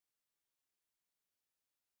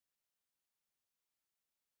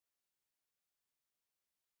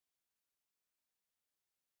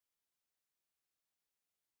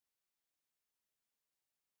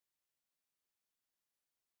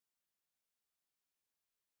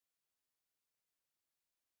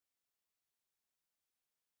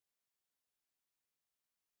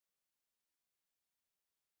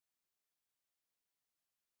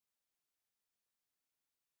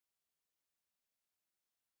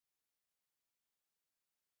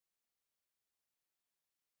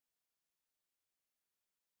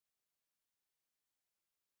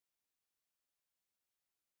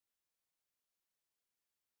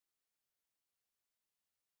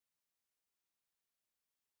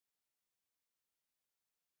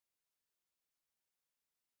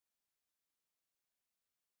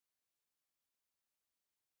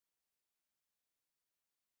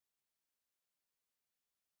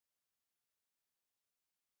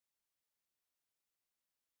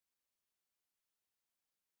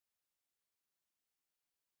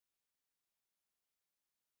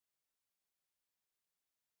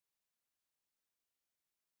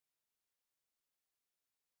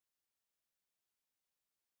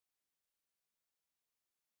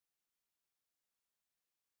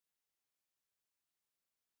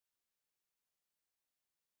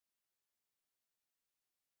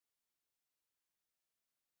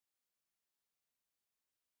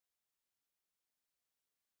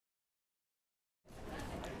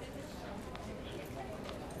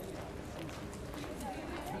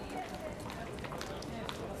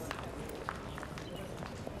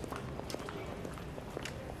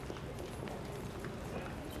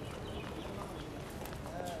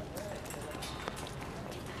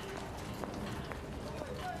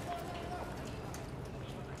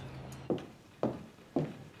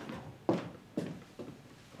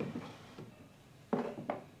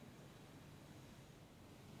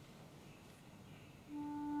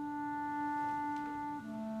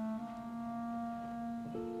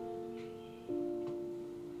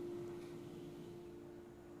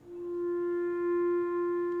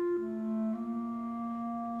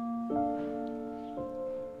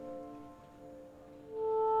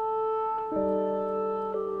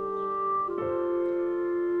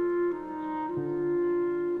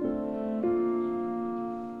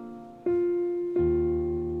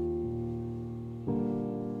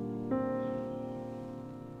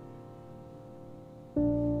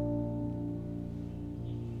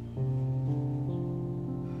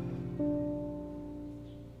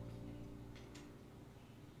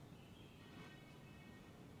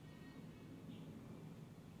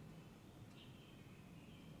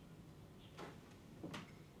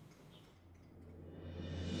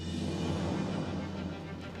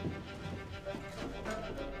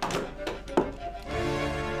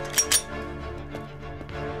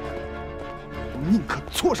宁可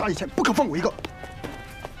错杀1000，不可放我一个。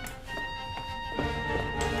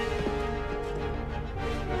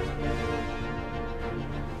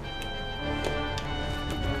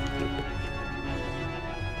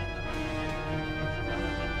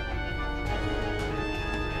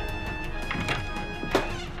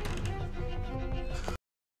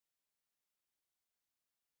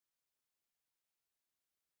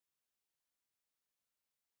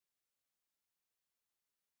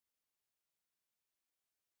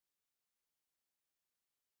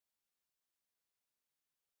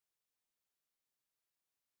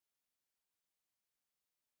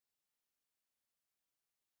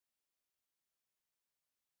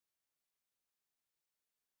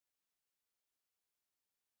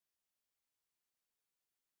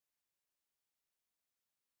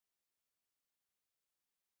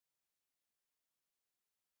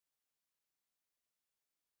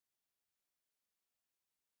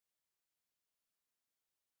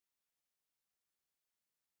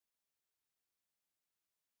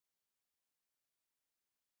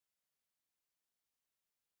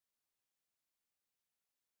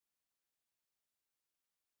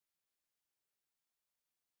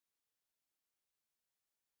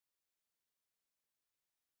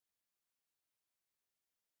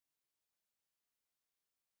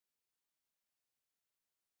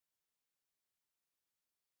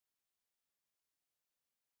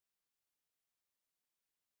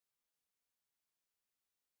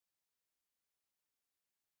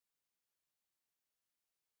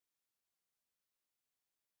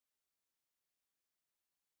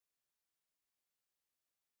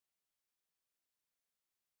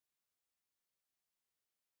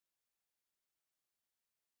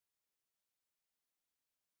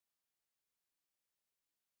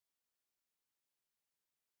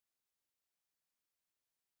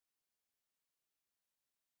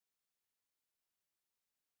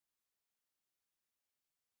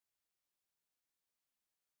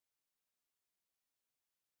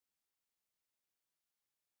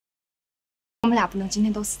我们俩不能今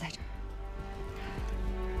天都死在这儿。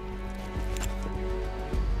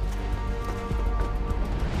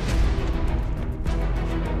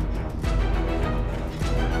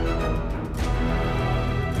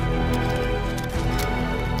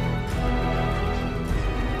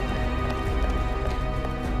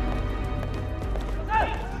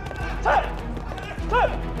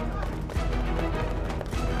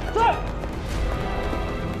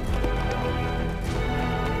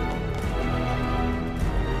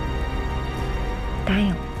答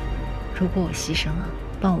应我，如果我牺牲了，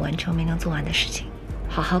帮我完成没能做完的事情，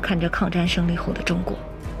好好看着抗战胜利后的中国。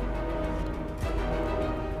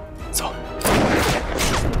走。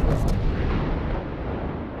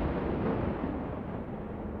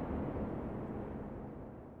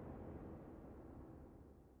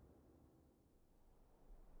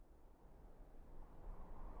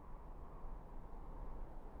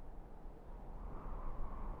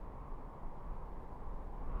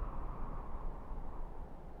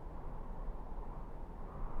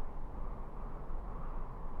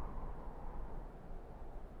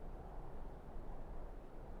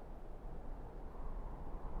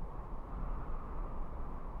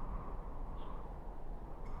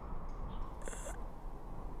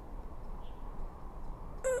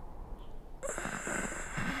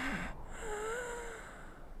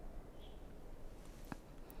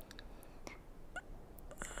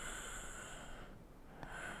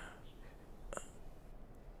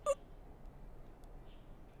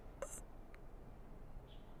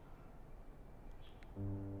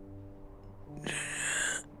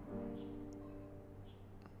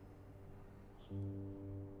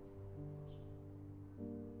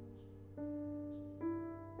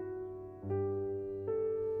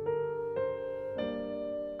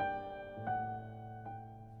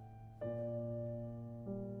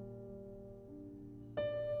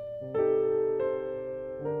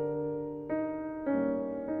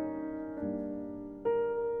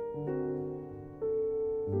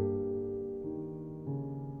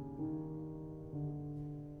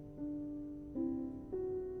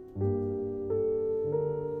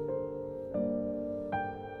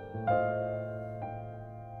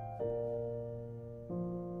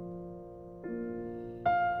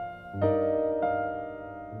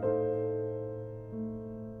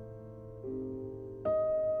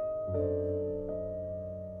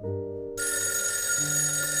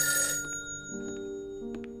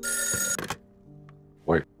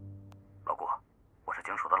喂，老郭，我是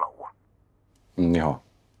警署的老吴。你好。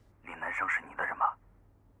林楠笙是你的人吗？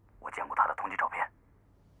我见过他的通缉照片。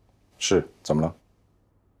是，怎么了？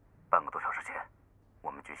半个多小时前，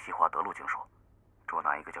我们距西华德路警署捉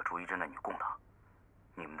拿一个叫朱怡贞的女共党。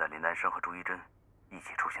你们的林楠笙和朱怡贞一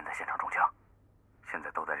起出现在现场中枪，现在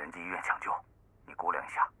都在仁济医院抢救。你估量一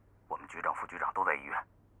下，我们局长、副局长都在医院，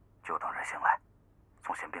就等着醒来，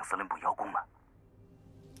从宪兵司令部邀功呢。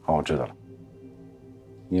好，我知道了。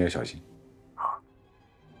你也小心。好。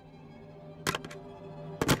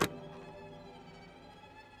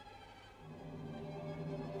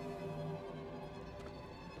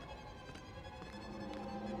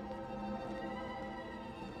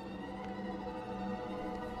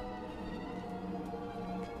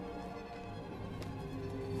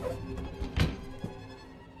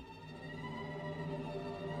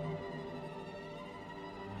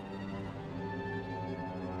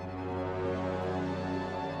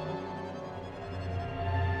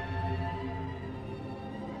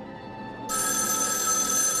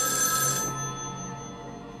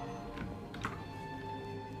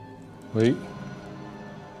喂，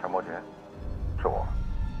陈默群，是我。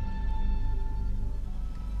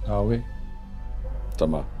哪位？怎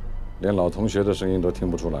么，连老同学的声音都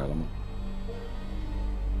听不出来了吗？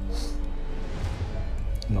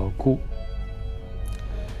老顾，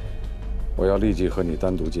我要立即和你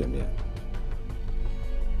单独见面。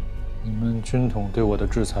你们军统对我的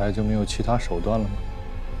制裁就没有其他手段了吗？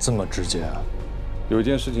这么直接啊？有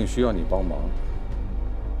件事情需要你帮忙，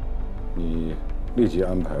你立即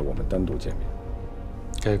安排我们单独见面。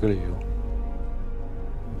给个理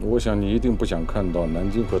由。我想你一定不想看到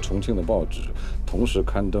南京和重庆的报纸同时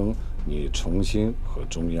刊登你重新和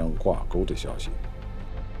中央挂钩的消息。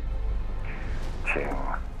请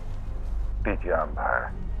立即安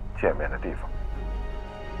排见面的地方。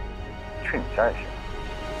去你家也行。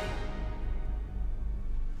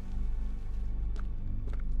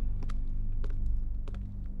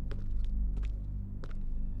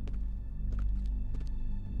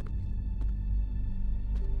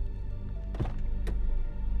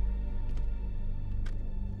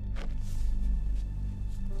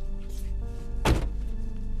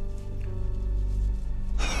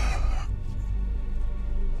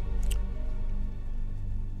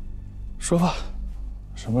说吧，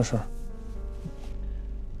什么事儿？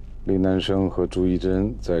林楠笙和朱怡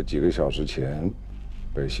贞在几个小时前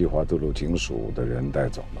被西华东路警署的人带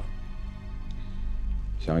走了，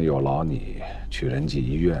想有劳你去仁济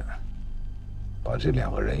医院把这两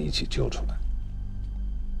个人一起救出来。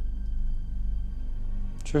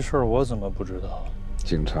这事儿我怎么不知道？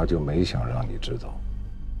警察就没想让你知道，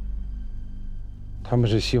他们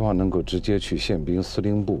是希望能够直接去宪兵司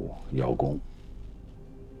令部邀功。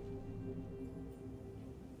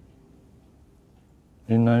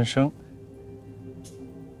林楠笙、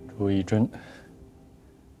朱怡贞，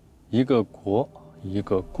一个国，一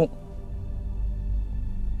个共。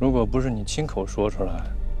如果不是你亲口说出来，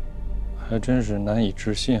还真是难以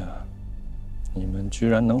置信啊！你们居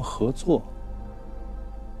然能合作。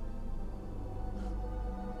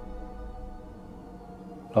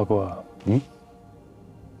老顾啊，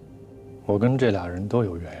我跟这俩人都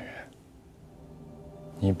有渊源，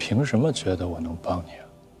你凭什么觉得我能帮你啊？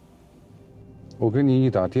我给你一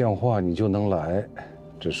打电话，你就能来，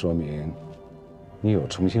这说明你有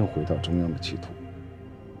重新回到中央的企图。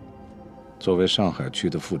作为上海区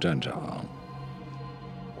的副站长，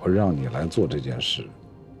我让你来做这件事，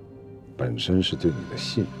本身是对你的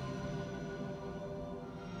信任。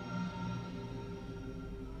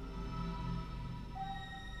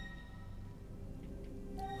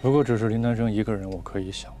如果只是林楠笙一个人，我可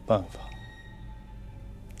以想办法。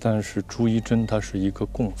但是朱怡贞她是一个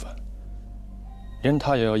共犯。连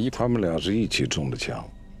他也要他们俩是一起中的枪。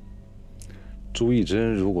朱怡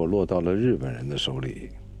贞如果落到了日本人的手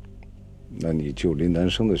里，那你救林楠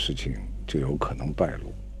笙的事情就有可能败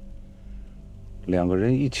露。两个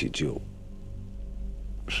人一起救，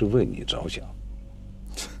是为你着想。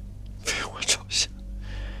为我着想。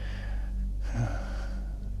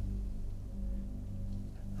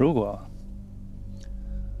如果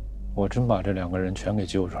我真把这两个人全给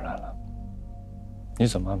救出来了，你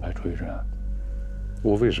怎么安排朱怡贞啊？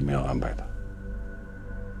我为什么要安排他？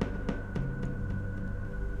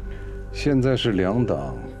现在是两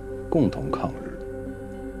党共同抗日，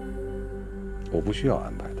我不需要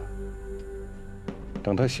安排他。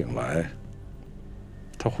等他醒来，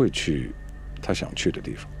他会去他想去的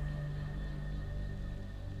地方。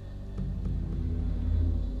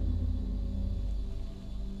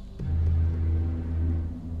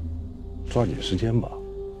抓紧时间吧。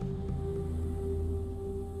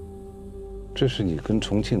这是你跟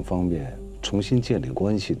重庆方面重新建立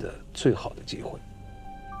关系的最好的机会，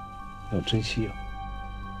要珍惜啊！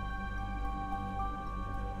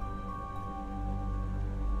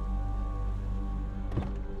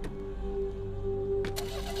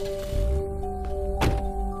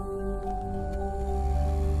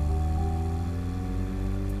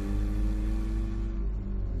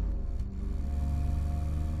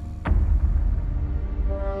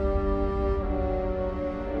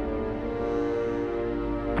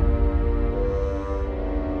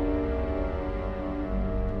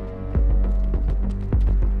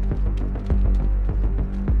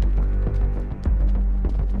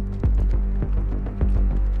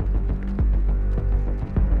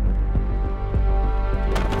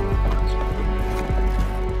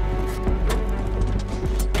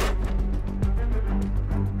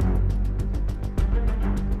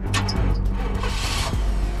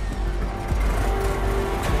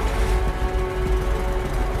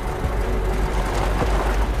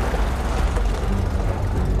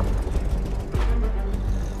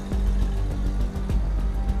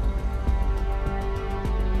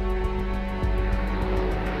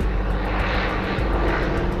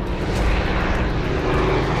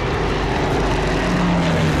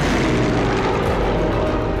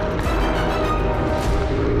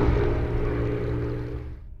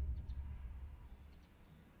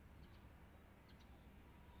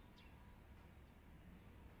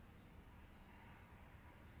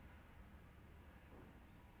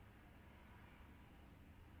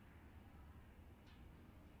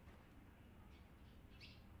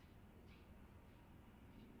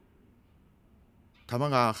弾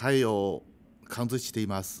が肺を貫通してい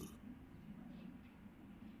ます。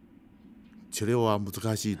治療は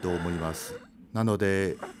難しいと思います。なの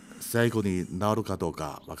で最後に治るかどう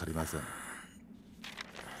か分かりません。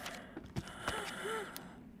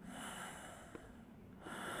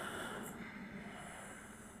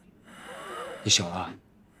你醒了，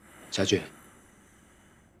家俊。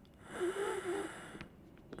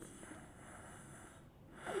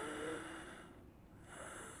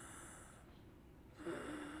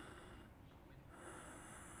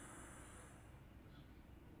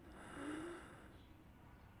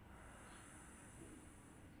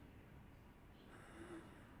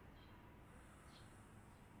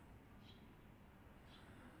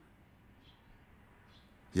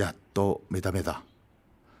やっと目覚めだ。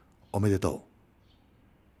おめでと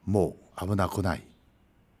う。もう危なくない。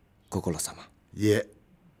ご苦労様。いえ、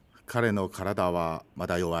彼の体はま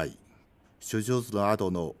だ弱い。手術の後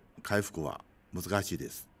の回復は難しいで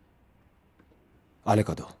す。あり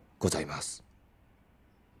がとうございます。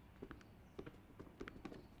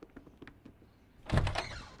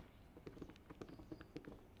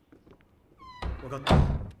分かった。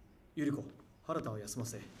ゆり子、原田を休ま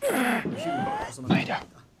せ。慢一点，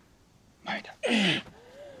慢一点。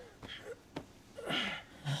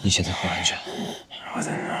你现在很安全。我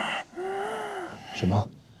在那儿。什么？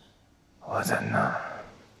我在那儿。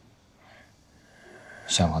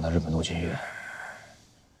香港的日本陆军医院。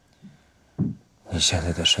你现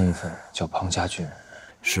在的身份叫庞家俊，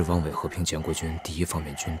是汪伪和平建国军第1方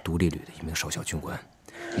面军独立旅的一名少校军官。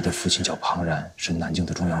你的父亲叫庞然，是南京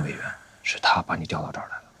的中央委员，是他把你调到这儿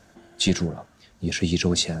来了。记住了，你是1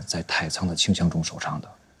周前在太仓的清乡中受伤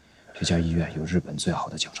的。这家医院有日本最好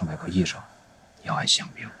的讲伤外科医生。你要按想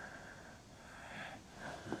病。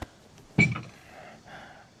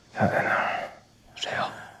他在那儿。谁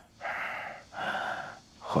啊？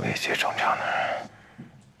后一期中枪的人。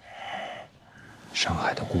上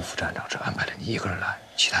海的顾副站长只安排了你一个人来，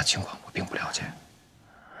其他情况我并不了解。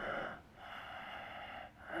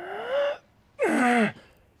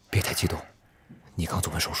别太激动，你刚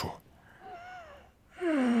做完手术。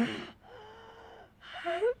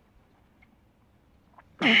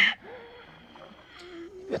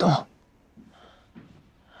别动。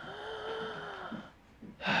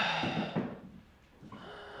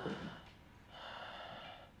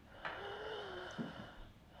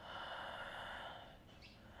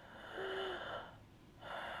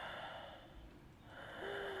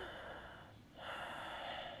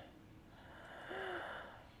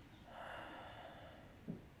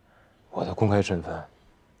我的公开身份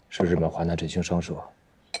是日本华南振兴商社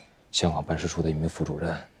香港办事处的一名副主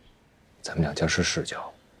任，咱们2家是世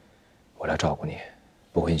交。我来照顾你，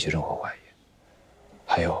不会引起任何怀疑。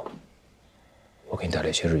还有，我给你带了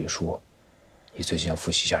一些日语书，你最近要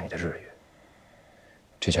复习一下你的日语。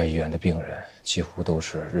这家医院的病人几乎都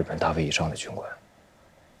是日本大尉以上的军官，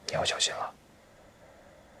你要小心了。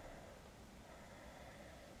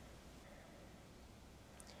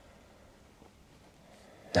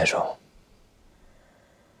难受，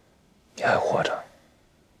你还活着，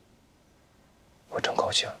我真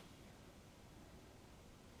高兴。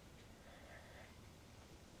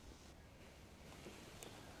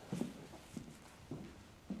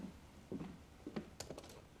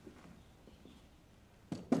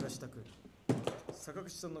坂口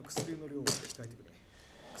さんの薬の量を控えてくれ。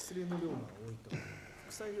薬の量が多いと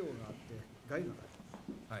副作用があって害がある。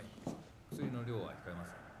はい、薬の量は控えま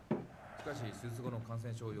す。しかし手術後の感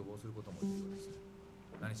染症を予防することも重要です。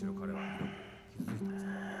何しろ彼はひどく傷ついてます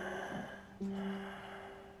から。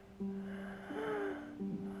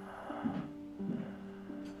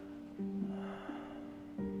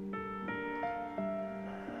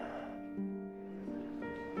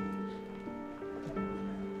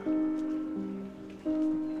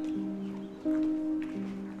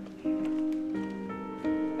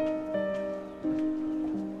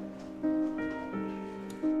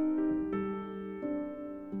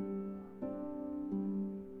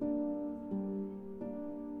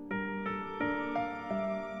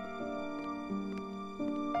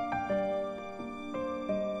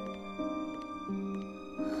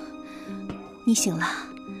你醒了，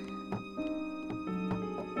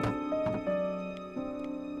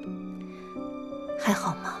还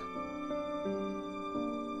好吗？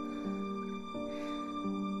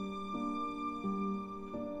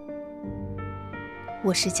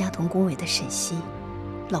我是家童工委的沈西，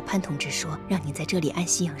老潘同志说让你在这里安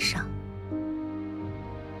息养伤。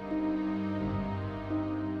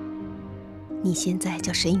你现在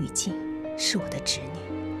叫沈雨静，是我的侄女。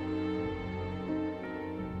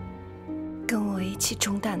跟我一起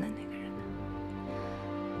中弹的那个人呢？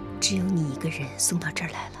只有你一个人送到这儿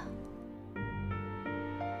来了。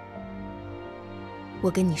我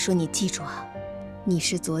跟你说，你记住啊，你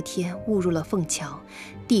是昨天误入了凤桥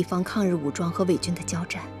地方抗日武装和伪军的交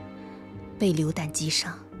战，被榴弹击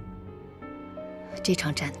伤。这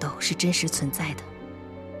场战斗是真实存在的。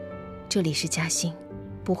这里是嘉兴，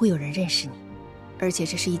不会有人认识你，而且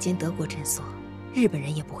这是一间德国诊所，日本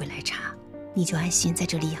人也不会来查，你就安心在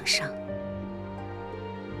这里养伤。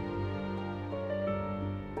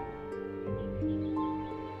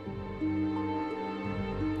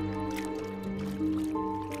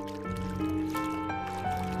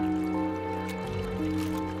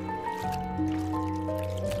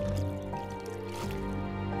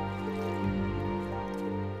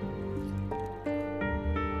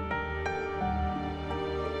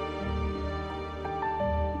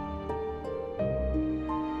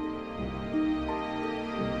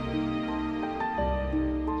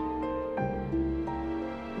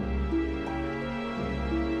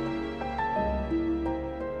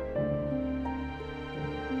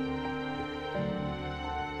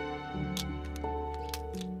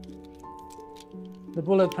The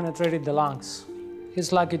bullet penetrated the lungs.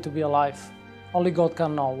 He's lucky to be alive. Only God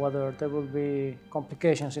can know whether there will be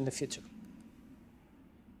complications in the future.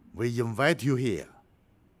 We invite you here.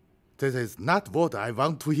 This is not what I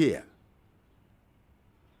want to hear.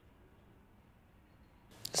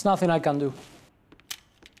 There's nothing I can do.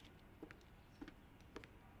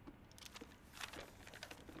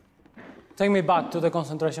 Take me back to the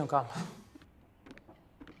concentration camp.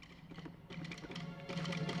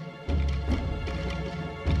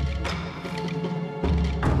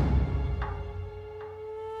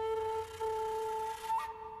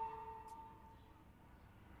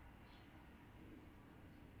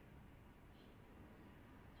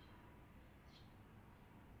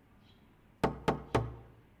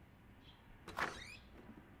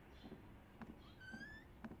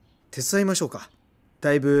手伝いましょうか。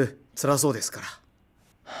だいぶ辛そうですか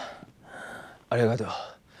ら。ありがとう。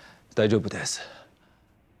大丈夫です。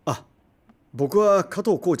あ、僕は加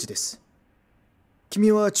藤コーチです。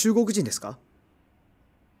君は中国人ですか？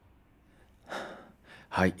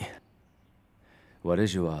はい。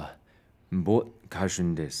私は某家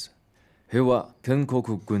臣です。平和建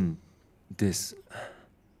国軍です。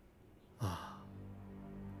ああ。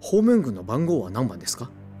方面軍の番号は何番ですか？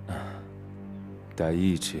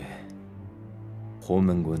第一方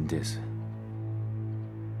面軍です。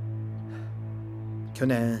去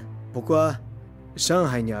年僕は上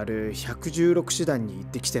海にある116師団に行っ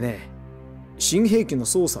てきてね、新兵器の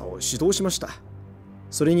操作を指導しました。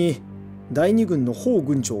それに第二軍の方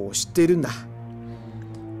軍長を知っているんだ。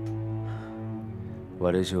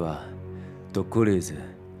私は独立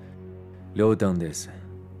旅団です。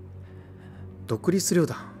独立旅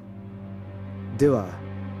団では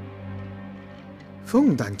フ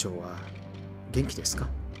ォン団長は元気ですか？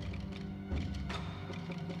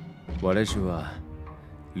私は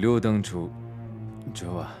旅団長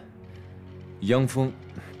は楊峰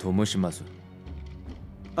と申します。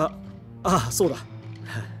そうだ。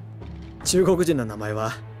中国人の名前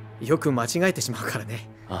はよく間違えてしまうからね。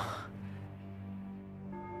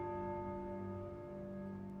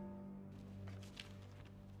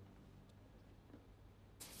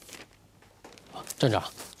站长，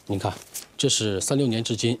您看，这是36年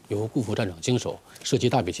至今由顾副站长经手，涉及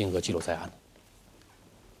大笔金额记录在案的。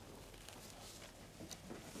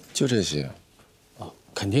就这些？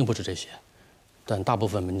肯定不止这些，但大部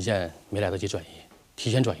分文件没来得及转移，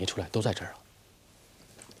提前转移出来都在这儿了。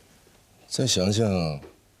再想想，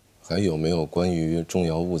还有没有关于重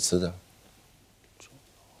要物资的？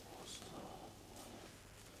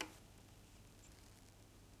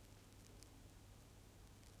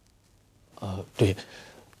对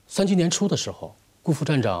，37年初的时候，顾副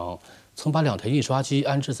站长曾把2台印刷机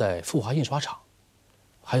安置在富华印刷厂。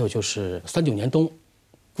还有就是39年冬，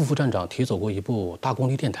顾副站长提走过一部大功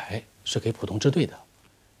率电台，是给浦东支队的，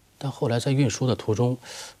但后来在运输的途中，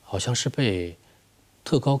好像是被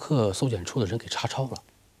特高课搜检处的人给查抄了。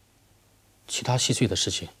其他细碎的事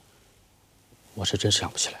情，我是真想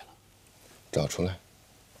不起来了。找出来。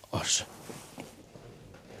是。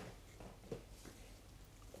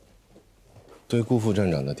对顾副站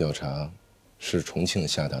长的调查是重庆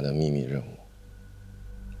下达的秘密任务，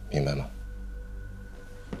明白吗？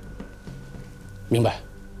明白，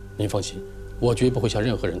您放心，我绝不会向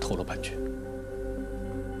任何人透露半句。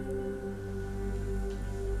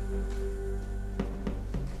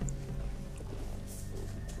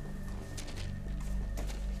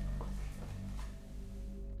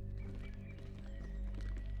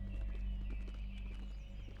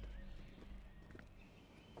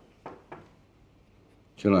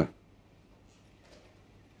进来。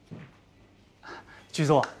剧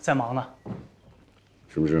作在忙呢。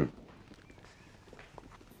什么事？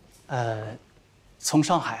从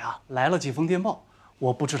上海啊来了几封电报，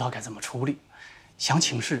我不知道该怎么处理，想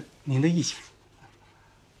请示您的意见。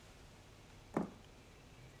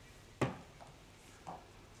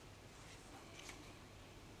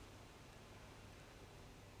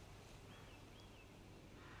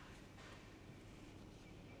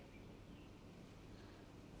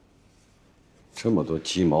这么多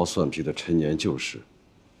鸡毛蒜皮的陈年旧事，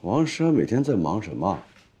王石安每天在忙什么？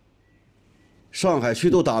上海区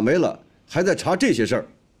都打没了，还在查这些事儿。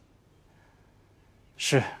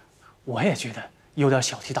是，我也觉得有点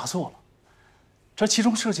小题大做了。这其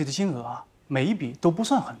中涉及的金额啊，每一笔都不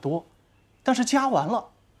算很多，但是加完了，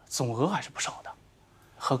总额还是不少的。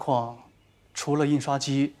何况，除了印刷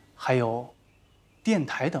机，还有电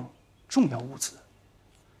台等重要物资。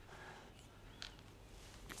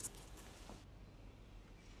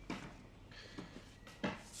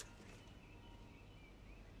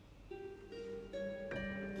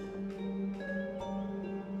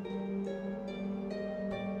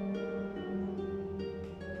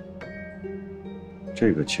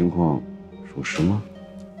这个情况属实吗？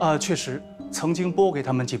确实曾经拨给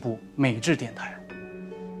他们几部美制电台。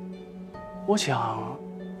我想，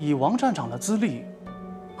以王站长的资历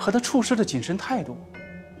和他处事的谨慎态度，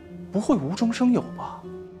不会无中生有吧？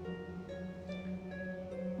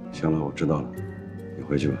行了，我知道了，你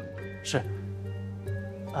回去吧。是。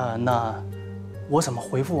那我怎么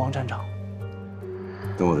回复王站长？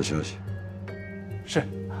等我的消息。是，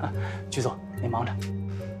剧作你忙着。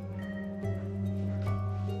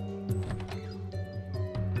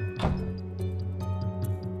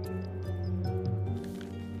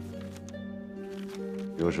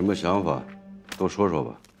有什么想法，都说说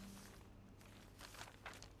吧。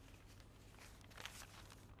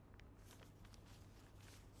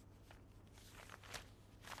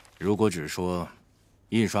如果只说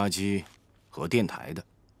印刷机和电台的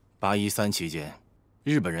，813期间，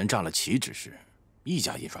日本人占了岂止是一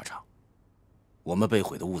家印刷厂，我们被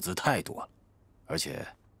毁的物资太多了，而且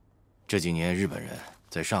这几年日本人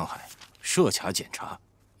在上海设卡检查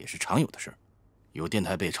也是常有的事儿，有电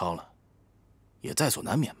台被抄了，也在所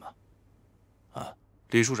难免嘛。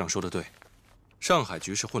李处长说的对，上海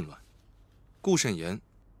局势混乱，顾慎言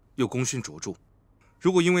又功勋卓著，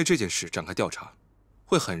如果因为这件事展开调查，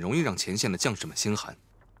会很容易让前线的将士们心寒。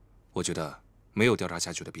我觉得没有调查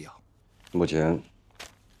下去的必要。目前，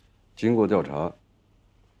经过调查，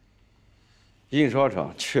印刷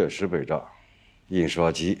厂确实被炸，印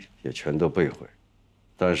刷机也全都被毁，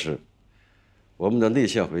但是我们的内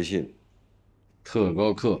线回信特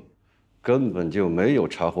高课根本就没有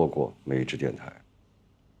查获过美制电台。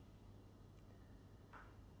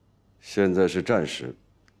现在是战时，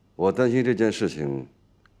我担心这件事情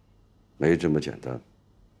没这么简单，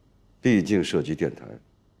毕竟涉及电台。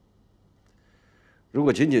如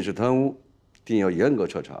果仅仅是贪污，定要严格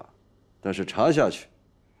彻查，但是查下去，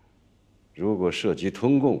如果涉及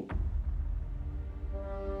通共，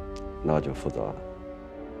那就复杂了。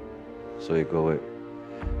所以各位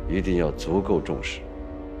一定要足够重视。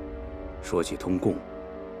说起通共，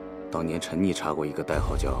当年陈毅查过一个代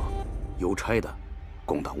号叫“邮差”的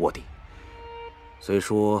共党卧底，虽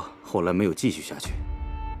说后来没有继续下去，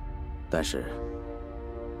但是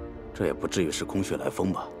这也不至于是空穴来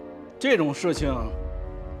风吧？这种事情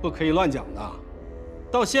不可以乱讲的。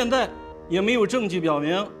到现在也没有证据表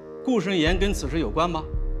明顾慎言跟此事有关吧？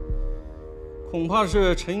恐怕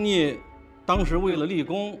是陈毅当时为了立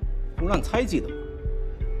功胡乱猜忌的吧。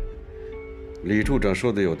李处长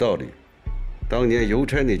说的有道理，当年邮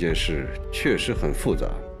差那件事确实很复杂，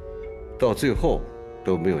到最后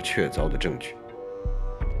都没有确凿的证据。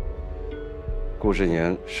顾慎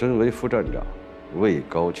言身为副站长，位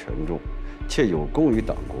高权重，且有功于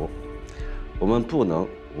党国，我们不能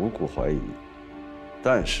无故怀疑。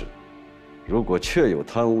但是，如果确有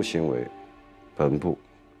贪污行为，本部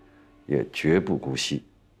也绝不姑息。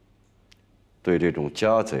对这种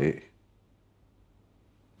家贼，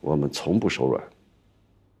我们从不手软。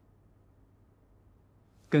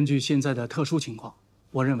根据现在的特殊情况，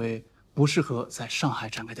我认为不适合在上海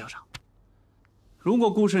展开调查。如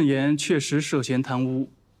果顾慎言确实涉嫌贪污，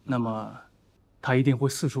那么他一定会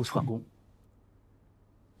四处窜供。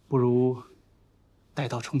不如带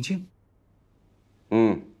到重庆。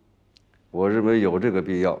我认为有这个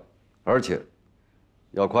必要，而且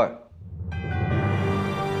要快。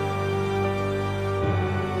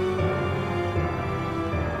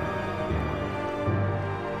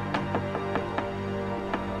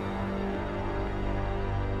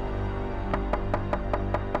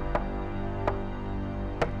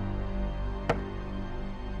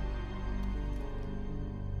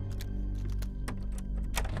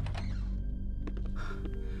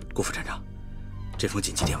这封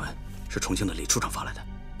紧急电文是重庆的李处长发来的，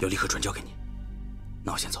要立刻转交给你。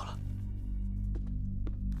那我先走了。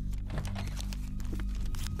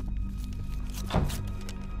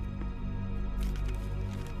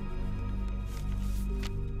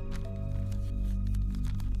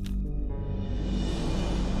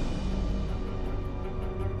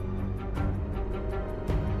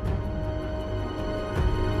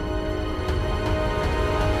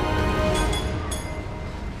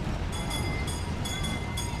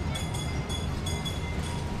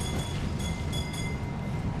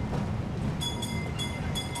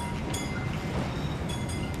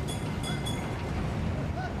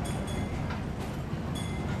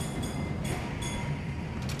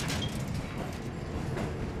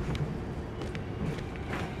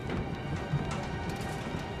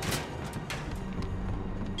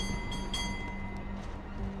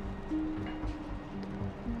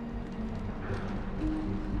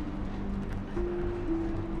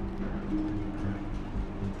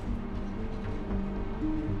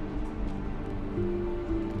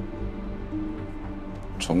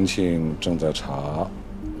重庆正在查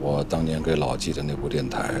我当年给老纪的那部电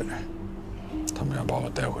台，他们要把我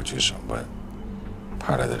带回去审问，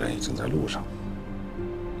派来的人已经在路上。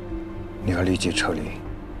你要立即撤离。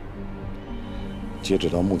截止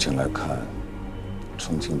到目前来看，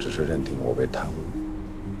重庆只是认定我为贪污。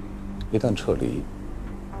一旦撤离，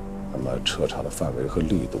那么彻查的范围和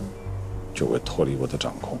力度就会脱离我的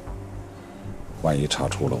掌控。万一查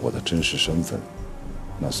出了我的真实身份，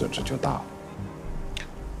那损失就大了。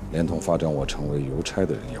连同发展我成为邮差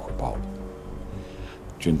的人也会暴露，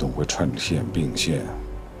军统会串线并线，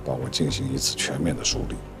帮我进行一次全面的梳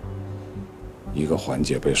理。一个环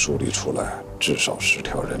节被梳理出来，至少10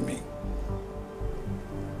条人命。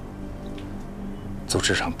组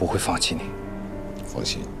织长不会放弃你，放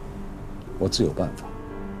心，我自有办法。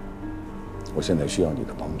我现在需要你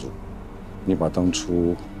的帮助，你把当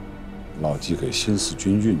初老纪给新四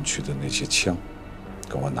军运去的那些枪，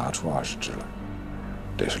给我拿出20支来。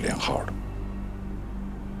这是连号的。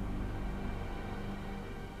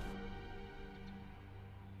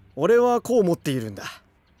俺はこう思っているんだ。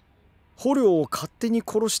捕虜を勝手に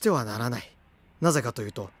殺してはならない。なぜかとい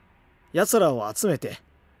うと、奴らを集めて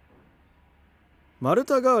マル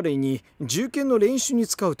タ代わりに銃剣の練習に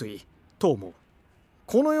使うといいと思う。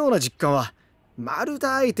このような実感はマル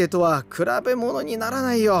タ相手とは比べ物になら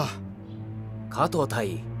ないよ。加藤大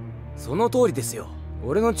尉、その通りですよ。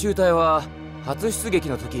俺の中隊は初出撃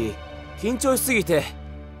の時緊張しすぎて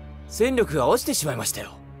戦力が落ちてしまいました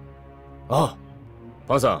よ。あ、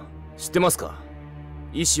パンさん知ってますか？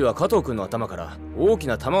医師は加藤君の頭から大き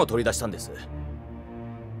な弾を取り出したんです。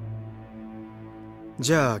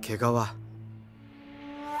じゃあ怪我は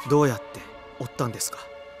どうやって負ったんですか？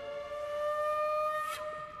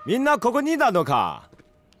みんなここにいたのか。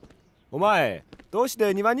お前どうし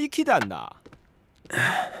て庭に来たんだ？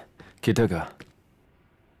来たか。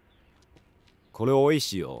これおい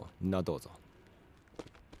しいよ。みんなどうぞ。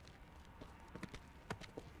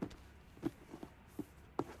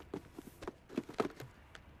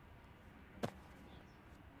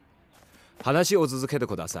話を続けて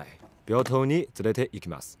ください。病棟に連れて行き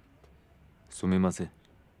ます。すみません。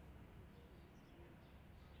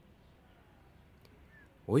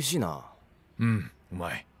おいしいな。う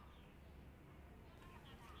まい。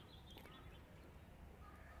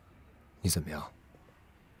你怎么样？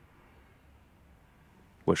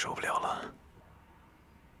我受不了了。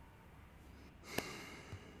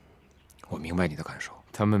我明白你的感受。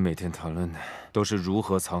他们每天谈论的都是如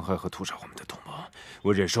何残害和屠杀我们的同胞，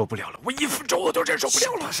我忍受不了了，我1分钟我都忍受不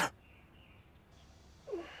了了。是。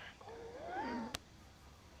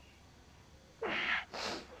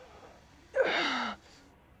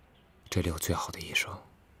这里有最好的医生，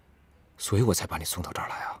所以我才把你送到这儿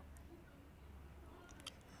来啊。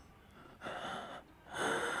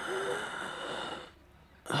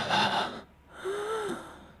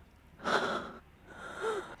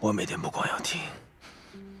我每天不光要听，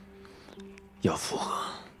要附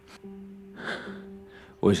和。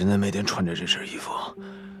我现在每天穿着这身衣服，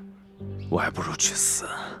我还不如去死。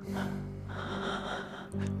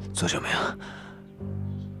做救命！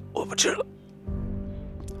我不治了，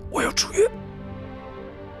我要住院。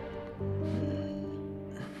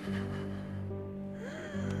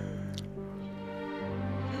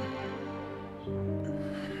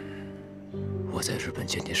我在日本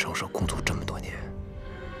渐渐上社工作这么多年，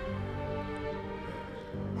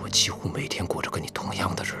我几乎每天过着跟你同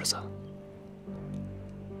样的日子。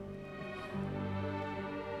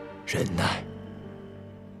忍耐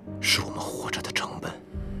是我们活着的成本。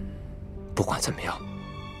不管怎么样，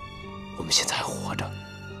我们现在还活着。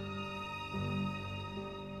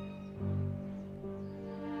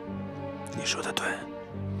你说的对，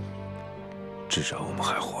至少我们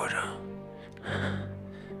还活着。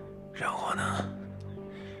然后呢？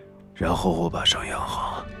然后我把伤养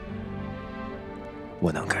好。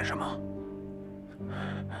我能干什么？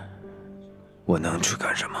我能去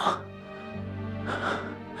干什么？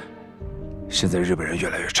现在日本人越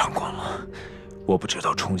来越猖狂了，我不知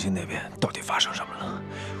道重庆那边到底发生什么了，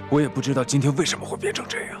我也不知道今天为什么会变成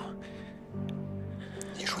这样。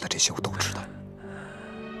你说的这些我都知道。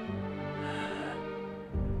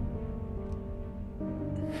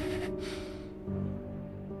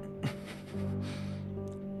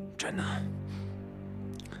真的，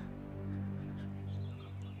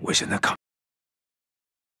我现在看。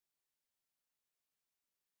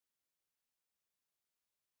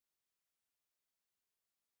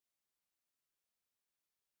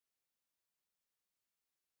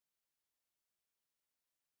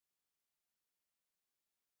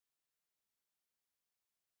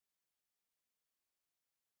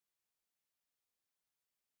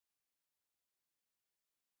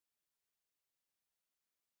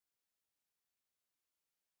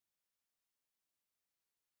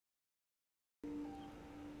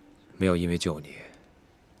没有因为救你，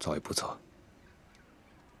早已不测。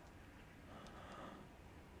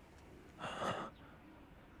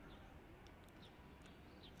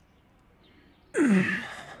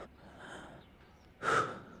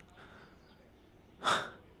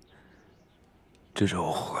这是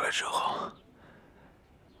我回来之后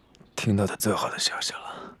听到的最好的消息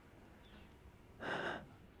了。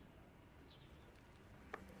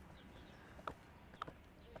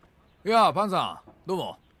いや、パンさん、どう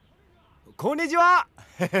も。こんにちは。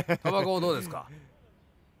タバコどうですか？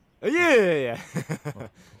いえいえ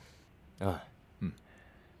いえ。啊，嗯。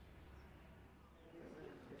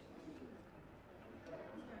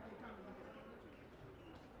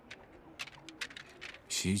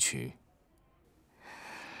吸气，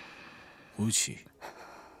呼气，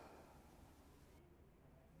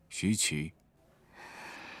吸气，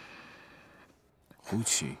呼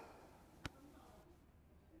气。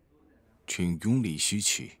请用力吸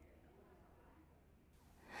气，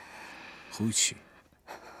呼气。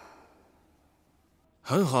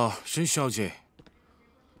很好，沈小姐，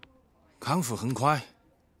康复很快，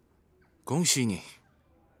恭喜你。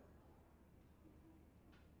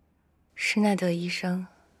施耐德医生，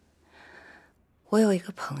我有一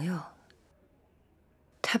个朋友，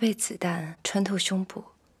他被子弹穿透胸部，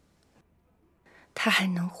他还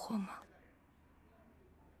能活吗？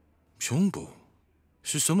胸部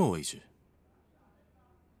是什么位置？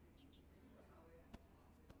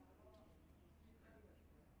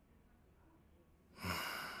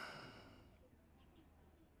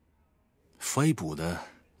肺部的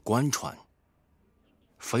贯穿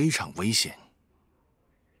非常危险，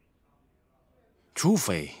除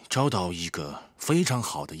非找到一个非常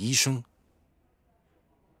好的医生。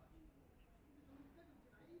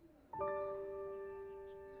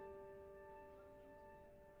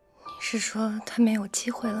你是说他没有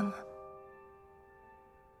机会了吗？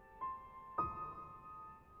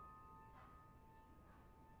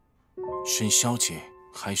沈小姐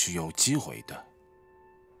还是有机会的。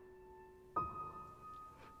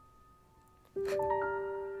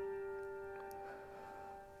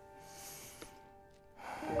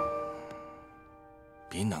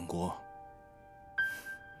别难过，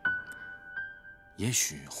也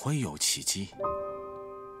许会有奇迹。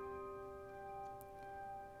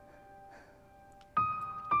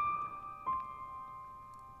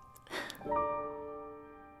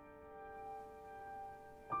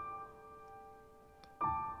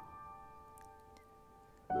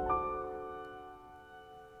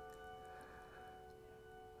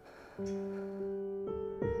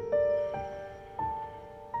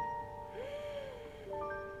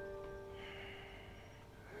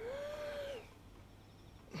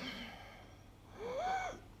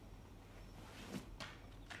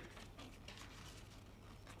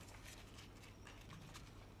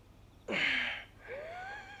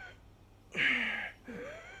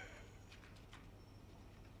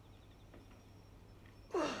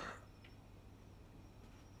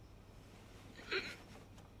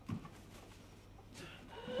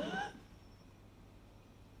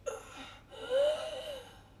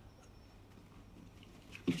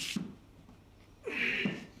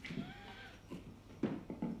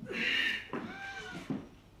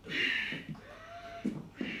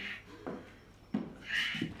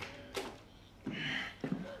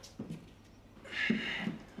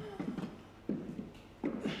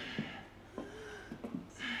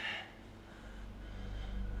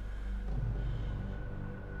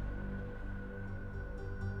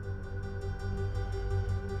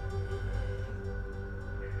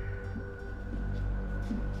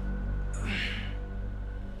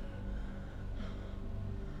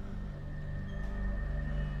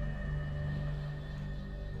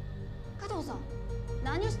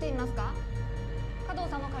していますか？加藤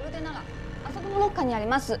さんのカルテならあそこのロッカーにあり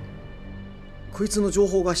ます。こいつの情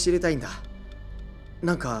報が知りたいんだ。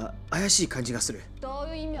なんか怪しい感じがする。どう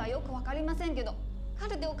いう意味はよくわかりませんけど、カ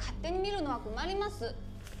ルテを勝手に見るのは困ります。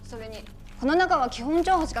それにこの中は基本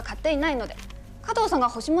情報しか買っていないので、加藤さんが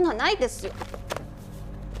欲しいものはないですよ。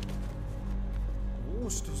どう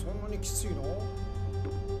してそんなにきついの？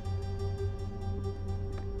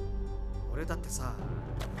俺だってさ、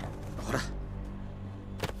ほら。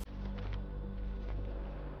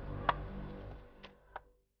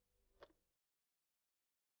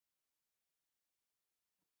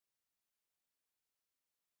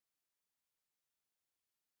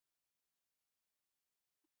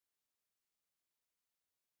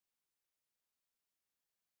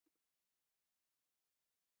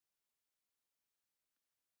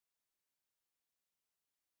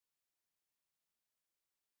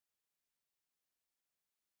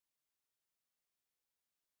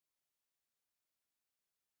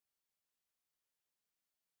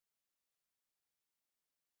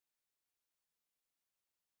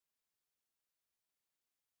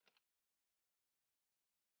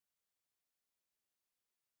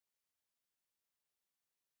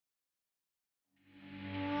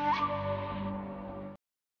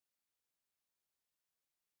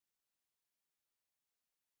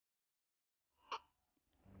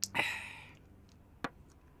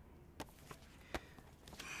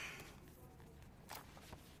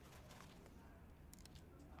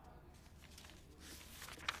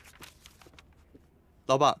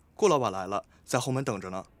老板，顾老板来了，在后门等着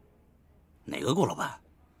呢。哪个顾老板？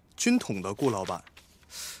军统的顾老板。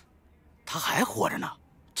他还活着呢，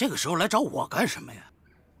这个时候来找我干什么呀？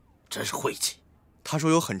真是晦气。他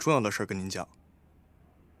说有很重要的事跟您讲。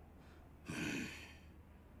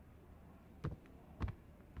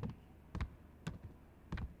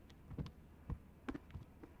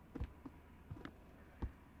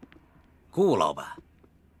顾老板。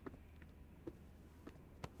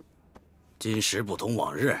今时不同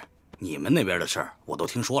往日，你们那边的事儿我都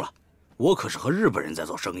听说了。我可是和日本人在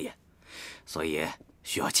做生意，所以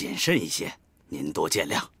需要谨慎一些，您多见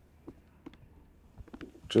谅。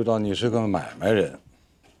知道你是个买卖人，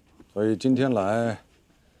所以今天来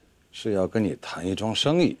是要跟你谈一桩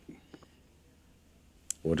生意。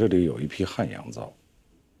我这里有一批汉洋皂。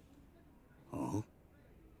哦，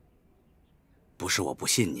不是我不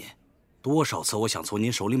信您，多少次我想从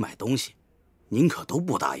您手里买东西，您可都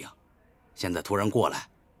不答应。现在突然过来，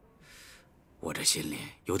我这心里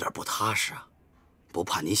有点不踏实啊。不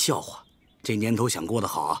怕您笑话，这年头想过得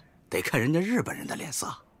好，得看人家日本人的脸色。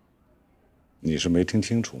你是没听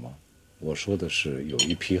清楚吗？我说的是有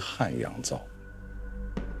一批汉洋皂。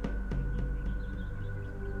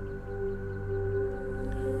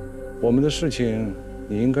我们的事情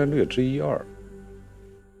你应该略知一二。